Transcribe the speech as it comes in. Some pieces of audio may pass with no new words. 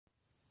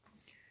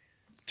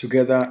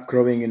Together,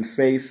 growing in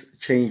faith,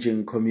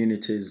 changing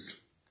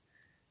communities.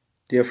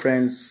 Dear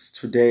friends,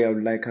 today I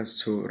would like us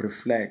to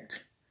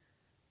reflect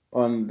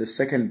on the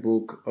second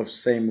book of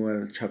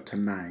Samuel, chapter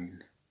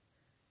 9.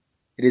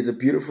 It is a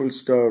beautiful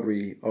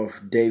story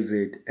of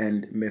David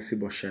and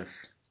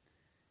Mephibosheth.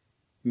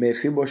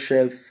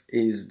 Mephibosheth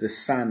is the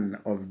son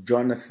of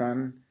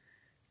Jonathan,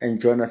 and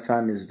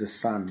Jonathan is the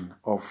son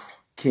of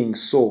King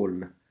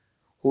Saul,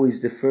 who is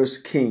the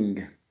first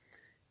king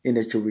in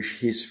the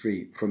Jewish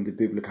history from the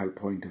biblical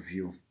point of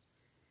view.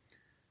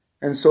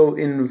 And so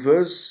in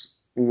verse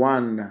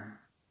 1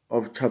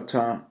 of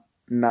chapter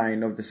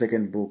 9 of the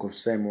second book of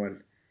Samuel,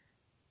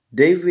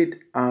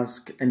 David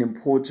asked an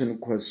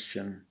important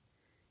question.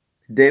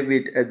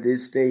 David at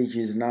this stage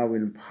is now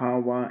in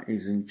power,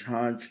 is in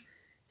charge,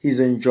 he's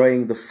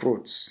enjoying the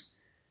fruits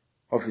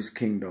of his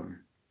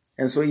kingdom.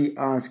 And so he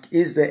asked,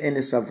 is there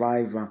any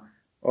survivor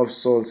of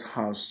Saul's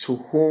house to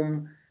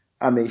whom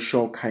I may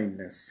show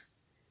kindness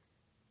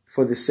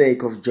for the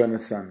sake of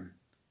Jonathan?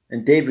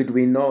 And David,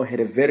 we know,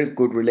 had a very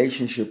good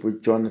relationship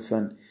with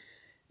Jonathan,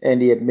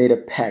 and he had made a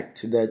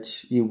pact that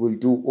he will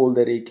do all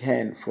that he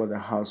can for the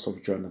house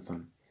of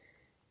Jonathan.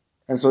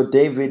 And so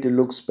David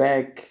looks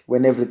back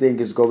when everything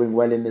is going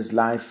well in his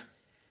life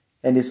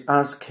and is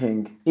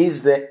asking,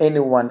 is there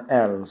anyone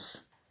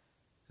else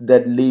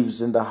that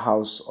lives in the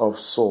house of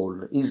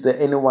Saul? Is there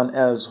anyone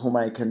else whom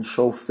I can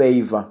show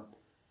favor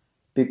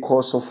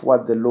because of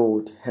what the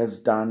Lord has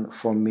done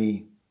for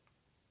me?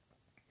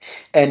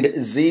 And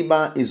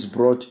Ziba is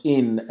brought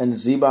in, and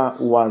Ziba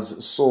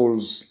was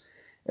Saul's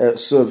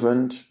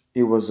servant.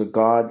 He was a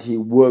guard. He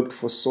worked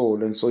for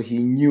Saul, and so he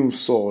knew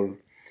Saul.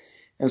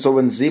 And so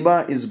when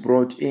Ziba is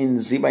brought in,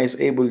 Ziba is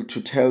able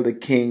to tell the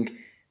king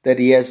that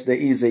yes, there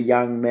is a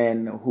young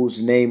man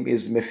whose name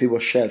is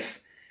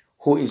Mephibosheth,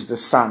 who is the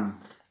son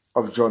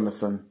of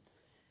Jonathan.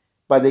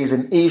 But there is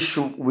an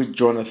issue with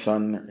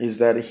Jonathan, is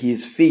that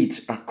his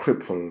feet are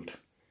crippled.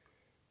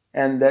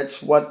 And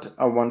that's what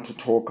I want to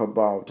talk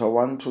about. I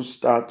want to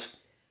start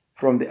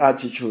from the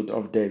attitude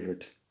of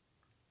David.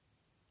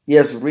 He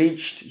has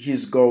reached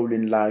his goal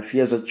in life. He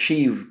has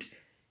achieved.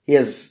 He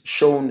has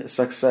shown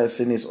success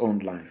in his own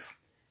life.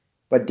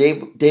 But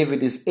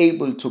David is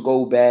able to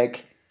go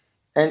back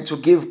and to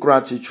give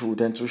gratitude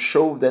and to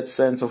show that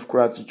sense of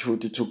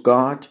gratitude to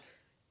God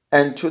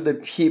and to the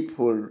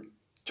people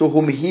to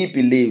whom he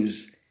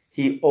believes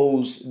he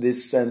owes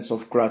this sense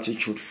of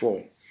gratitude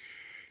for.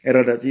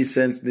 And that he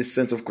sends this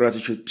sense of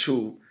gratitude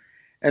too.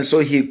 And so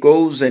he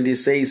goes and he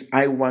says,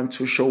 I want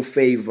to show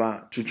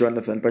favor to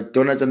Jonathan, but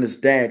Jonathan is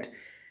dead.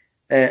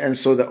 And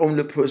so the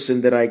only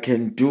person that I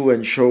can do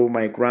and show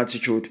my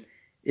gratitude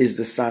is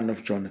the son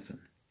of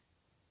Jonathan.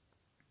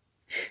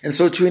 And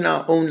so too in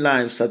our own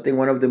lives, I think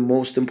one of the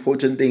most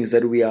important things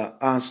that we are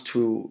asked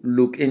to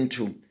look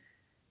into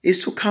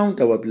is to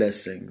count our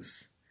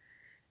blessings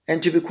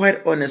and to be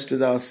quite honest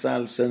with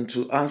ourselves and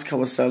to ask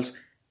ourselves,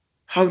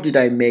 how did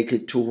I make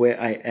it to where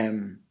I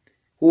am?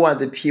 Who are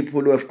the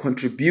people who have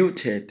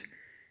contributed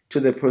to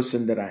the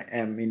person that I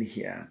am in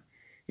here?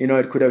 You know,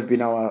 it could have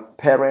been our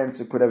parents,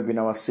 it could have been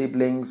our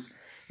siblings,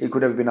 it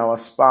could have been our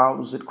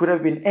spouse, it could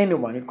have been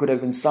anyone, it could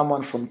have been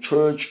someone from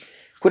church,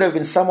 it could have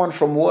been someone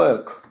from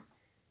work.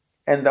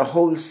 And the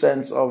whole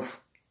sense of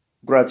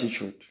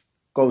gratitude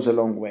goes a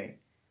long way.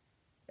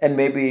 And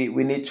maybe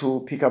we need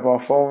to pick up our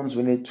phones,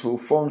 we need to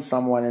phone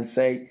someone and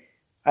say,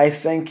 I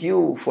thank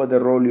you for the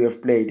role you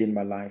have played in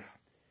my life.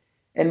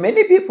 And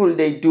many people,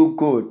 they do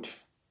good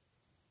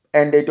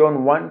and they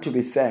don't want to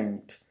be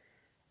thanked.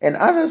 And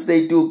others,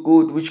 they do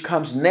good which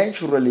comes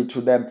naturally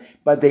to them,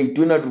 but they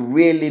do not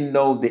really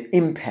know the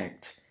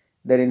impact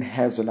that it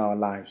has on our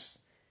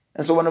lives.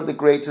 And so one of the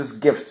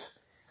greatest gifts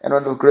and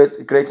one of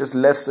the greatest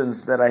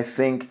lessons that I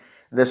think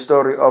the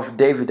story of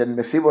David and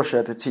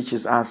Mephibosheth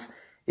teaches us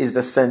is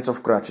the sense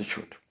of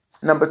gratitude.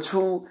 Number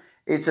two,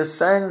 it's a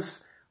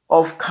sense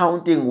of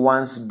counting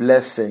one's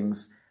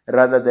blessings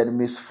rather than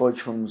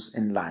misfortunes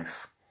in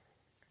life.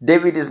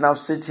 David is now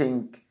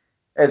sitting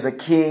as a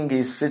king,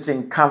 he's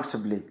sitting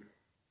comfortably,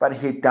 but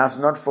he does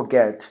not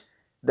forget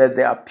that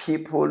there are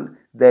people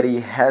that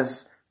he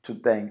has to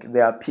thank.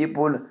 There are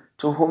people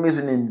to whom he's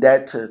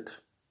indebted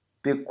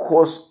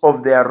because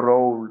of their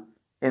role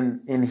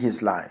in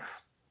his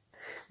life.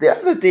 The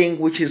other thing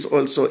which is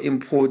also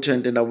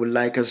important and I would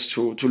like us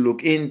to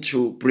look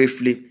into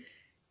briefly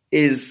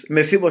is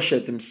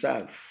Mephibosheth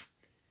himself.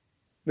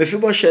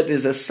 Mephibosheth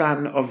is a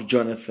son of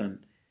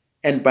Jonathan,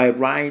 and by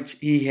right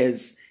he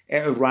has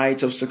a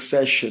right of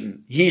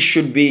succession. He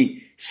should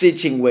be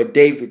sitting where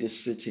David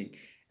is sitting.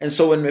 And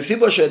so when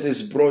Mephibosheth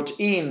is brought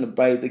in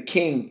by the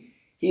king,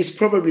 he's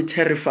probably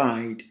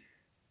terrified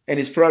and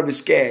he's probably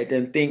scared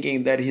and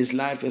thinking that his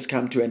life has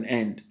come to an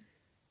end.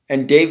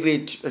 And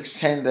David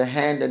extends the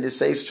hand and he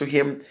says to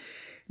him,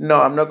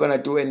 no, I'm not going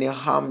to do any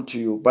harm to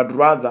you, but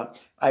rather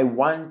I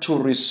want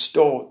to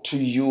restore to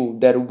you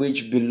that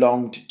which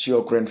belonged to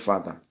your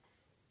grandfather.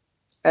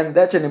 And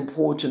that's an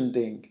important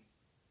thing.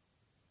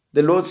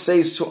 The Lord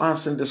says to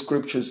us in the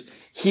scriptures,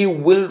 He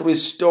will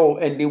restore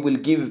and He will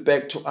give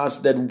back to us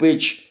that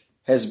which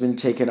has been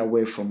taken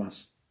away from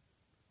us.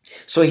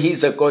 So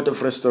he's a God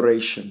of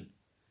restoration.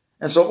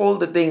 And so all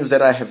the things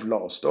that I have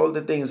lost, all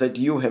the things that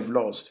you have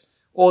lost,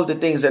 all the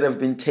things that have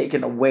been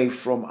taken away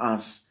from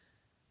us,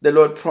 the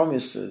Lord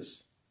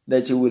promises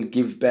that he will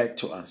give back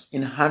to us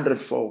in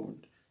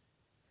 100-fold.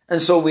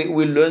 And so we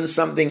learn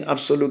something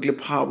absolutely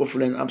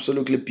powerful and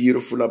absolutely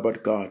beautiful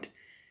about God.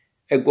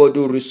 A God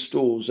who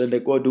restores and a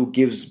God who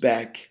gives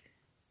back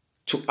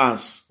to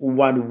us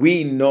what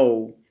we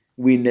know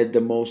we need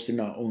the most in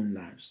our own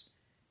lives.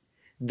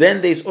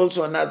 Then there's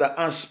also another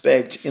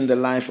aspect in the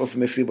life of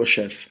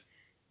Mephibosheth.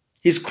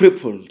 He's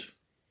crippled.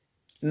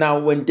 Now,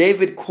 when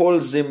David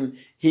calls him,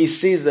 he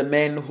sees a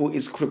man who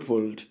is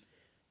crippled.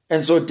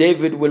 And so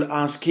David will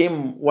ask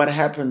him what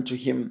happened to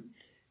him.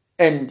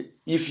 And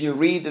if you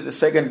read the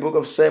second book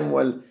of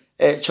Samuel,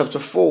 chapter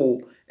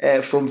 4,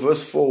 from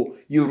verse 4,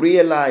 you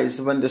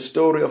realize when the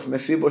story of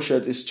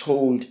Mephibosheth is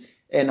told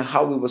and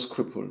how he was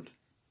crippled.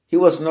 He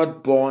was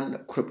not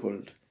born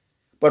crippled.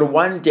 But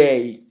one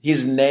day,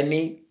 his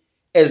nanny,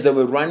 as they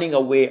were running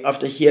away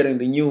after hearing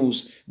the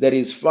news that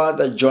his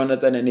father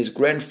Jonathan and his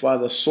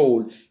grandfather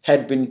Saul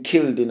had been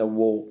killed in a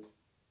war,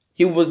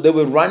 they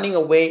were running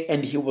away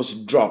and he was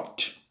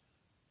dropped.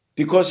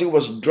 Because he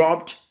was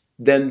dropped,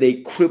 then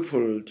they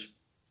crippled,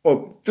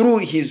 or through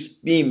his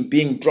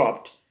being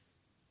dropped,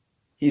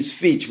 his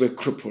feet were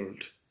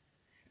crippled.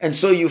 And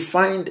so you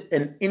find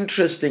an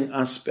interesting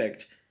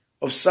aspect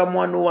of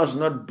someone who was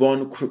not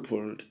born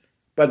crippled,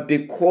 but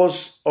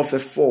because of a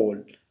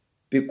fall,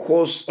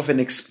 because of an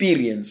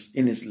experience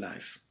in his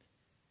life.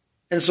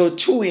 And so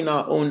too in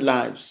our own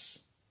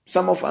lives,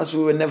 some of us,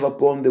 we were never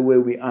born the way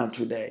we are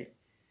today.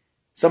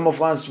 Some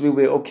of us, we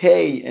were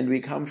okay and we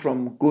come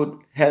from good,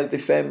 healthy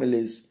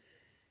families.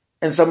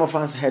 And some of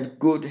us had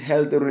good,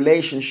 healthy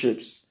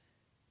relationships.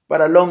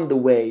 But along the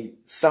way,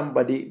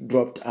 somebody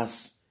dropped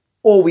us,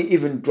 or we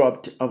even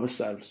dropped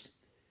ourselves.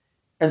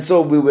 And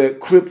so we were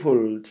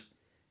crippled.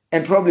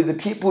 And probably the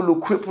people who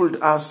crippled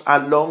us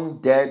are long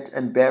dead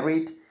and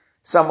buried.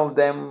 Some of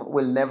them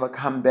will never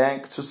come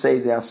back to say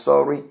they are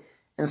sorry.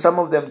 And some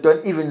of them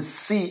don't even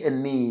see a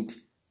need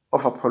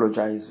of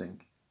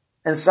apologizing.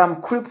 And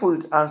some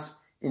crippled us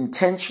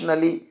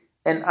intentionally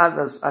and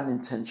others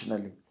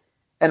unintentionally.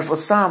 And for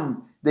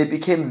some, they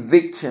became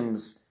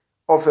victims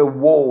of a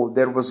war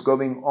that was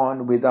going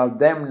on without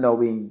them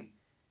knowing.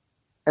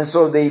 And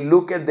so they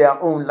look at their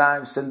own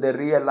lives and they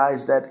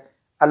realize that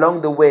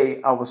along the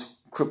way, I was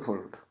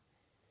crippled.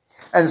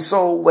 And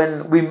so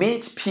when we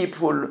meet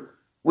people,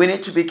 we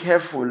need to be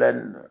careful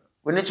and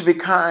we need to be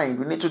kind.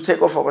 We need to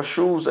take off our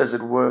shoes, as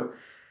it were,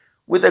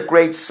 with a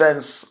great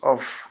sense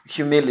of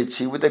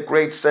humility, with a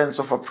great sense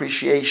of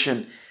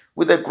appreciation,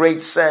 with a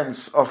great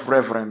sense of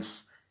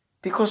reverence,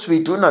 because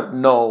we do not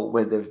know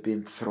where they've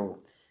been through.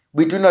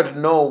 We do not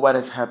know what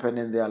has happened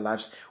in their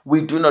lives.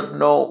 We do not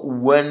know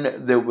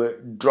when they were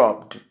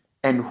dropped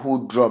and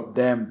who dropped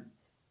them.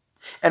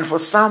 And for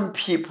some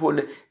people,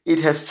 it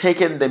has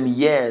taken them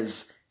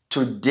years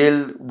to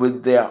deal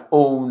with their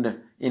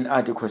own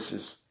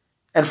inadequacies.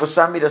 And for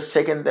some, it has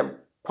taken them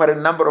quite a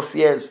number of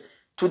years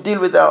to deal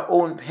with their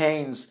own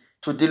pains,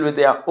 to deal with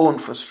their own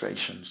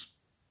frustrations.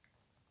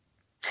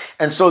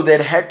 And so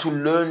they had to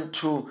learn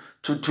to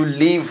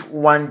live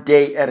one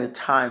day at a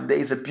time. There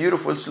is a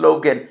beautiful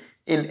slogan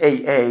in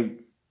AA,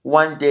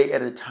 one day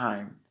at a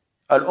time.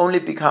 I'll only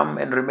become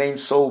and remain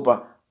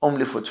sober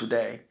only for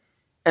today.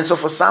 And so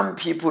for some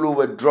people who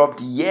were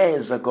dropped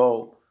years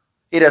ago,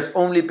 it has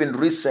only been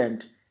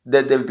recent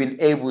that they've been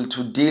able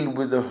to deal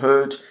with the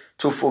hurt,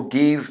 to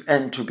forgive,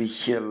 and to be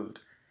healed.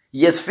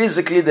 Yes,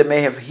 physically they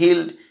may have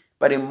healed,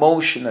 but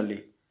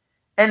emotionally.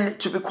 And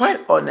to be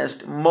quite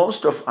honest,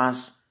 most of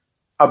us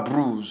are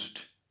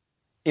bruised.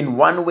 In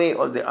one way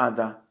or the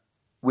other,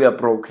 we are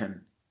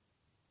broken.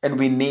 And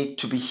we need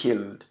to be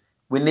healed.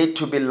 We need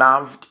to be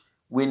loved.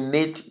 We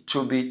need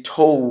to be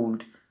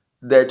told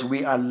that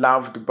we are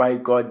loved by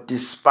God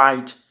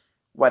despite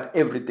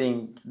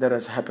everything that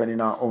has happened in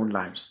our own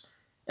lives.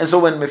 And so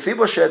when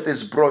Mephibosheth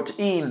is brought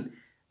in,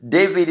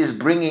 David is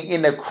bringing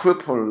in a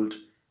crippled,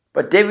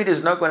 but David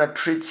is not going to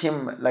treat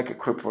him like a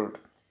crippled.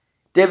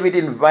 David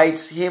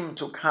invites him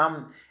to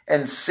come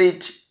and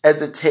sit at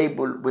the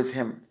table with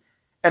him.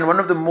 And one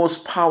of the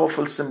most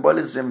powerful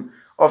symbolism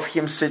of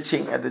him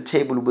sitting at the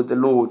table with the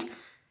Lord,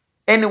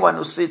 anyone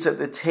who sits at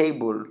the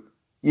table,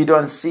 you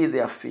don't see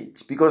their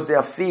feet because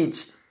their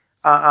feet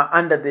are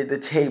under the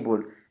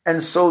table.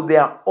 And so they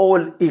are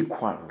all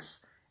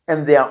equals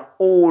and they are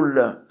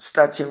all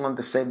starting on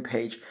the same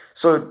page.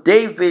 So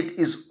David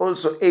is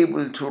also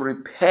able to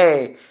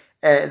repair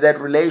that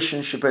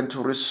relationship and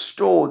to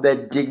restore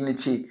that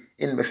dignity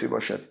in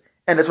Mephibosheth.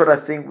 And that's what I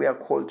think we are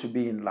called to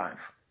be in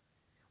life.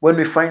 When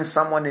we find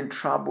someone in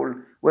trouble,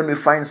 when we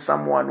find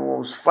someone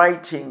who's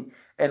fighting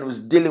and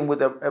who's dealing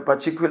with a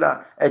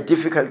particular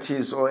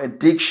difficulties or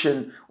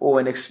addiction or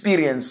an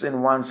experience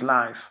in one's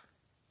life,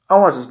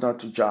 ours is not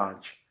to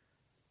judge.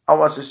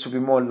 Ours is to be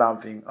more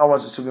loving.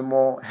 Ours is to be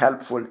more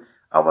helpful.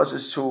 Ours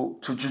is to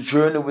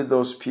journey with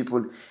those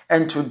people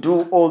and to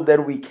do all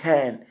that we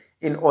can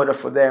in order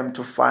for them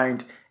to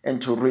find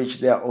and to reach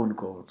their own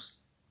goals.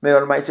 May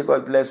Almighty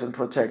God bless and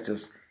protect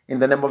us. In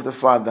the name of the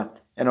Father,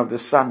 and of the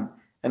Son,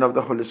 and of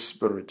the Holy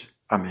Spirit.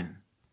 Amen.